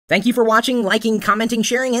Thank you for watching, liking, commenting,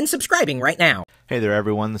 sharing, and subscribing right now. Hey there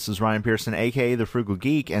everyone, this is Ryan Pearson, aka The Frugal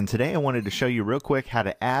Geek, and today I wanted to show you real quick how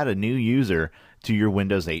to add a new user to your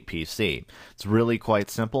Windows 8 PC. It's really quite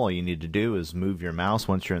simple. All you need to do is move your mouse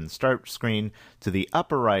once you're in the start screen to the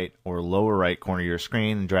upper right or lower right corner of your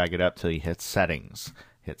screen and drag it up till you hit Settings.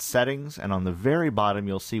 Hit Settings, and on the very bottom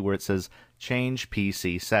you'll see where it says Change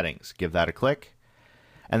PC Settings. Give that a click,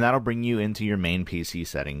 and that'll bring you into your main PC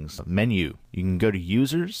settings menu. You can go to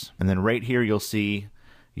Users, and then right here you'll see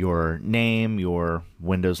your name, your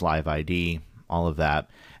Windows Live ID, all of that,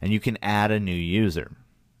 and you can add a new user.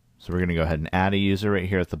 So we're going to go ahead and add a user right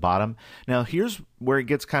here at the bottom. Now here's where it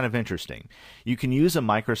gets kind of interesting. You can use a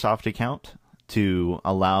Microsoft account to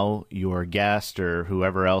allow your guest or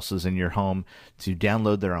whoever else is in your home to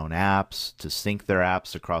download their own apps, to sync their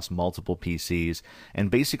apps across multiple PCs, and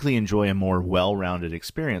basically enjoy a more well-rounded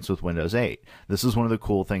experience with Windows 8. This is one of the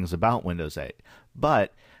cool things about Windows 8.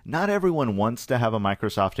 But not everyone wants to have a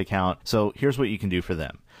Microsoft account, so here's what you can do for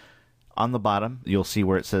them. On the bottom, you'll see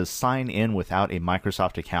where it says Sign in without a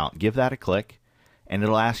Microsoft account. Give that a click, and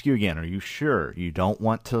it'll ask you again, are you sure you don't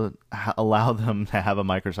want to allow them to have a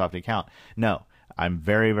Microsoft account? No, I'm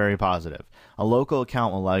very, very positive. A local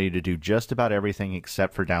account will allow you to do just about everything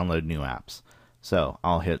except for download new apps. So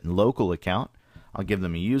I'll hit local account. I'll give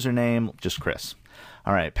them a username, just Chris.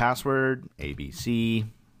 All right, password, ABC,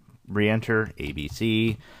 re-enter,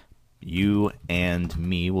 ABC. You and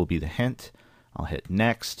me will be the hint. I'll hit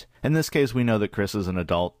next. In this case, we know that Chris is an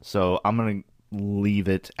adult, so I'm going to leave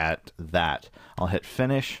it at that. I'll hit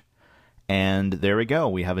finish, and there we go.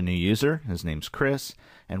 We have a new user. His name's Chris,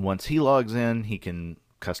 and once he logs in, he can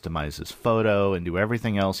customize his photo and do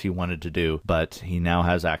everything else he wanted to do, but he now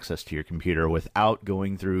has access to your computer without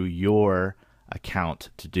going through your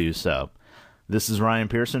account to do so. This is Ryan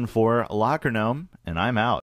Pearson for Locker Gnome, and I'm out.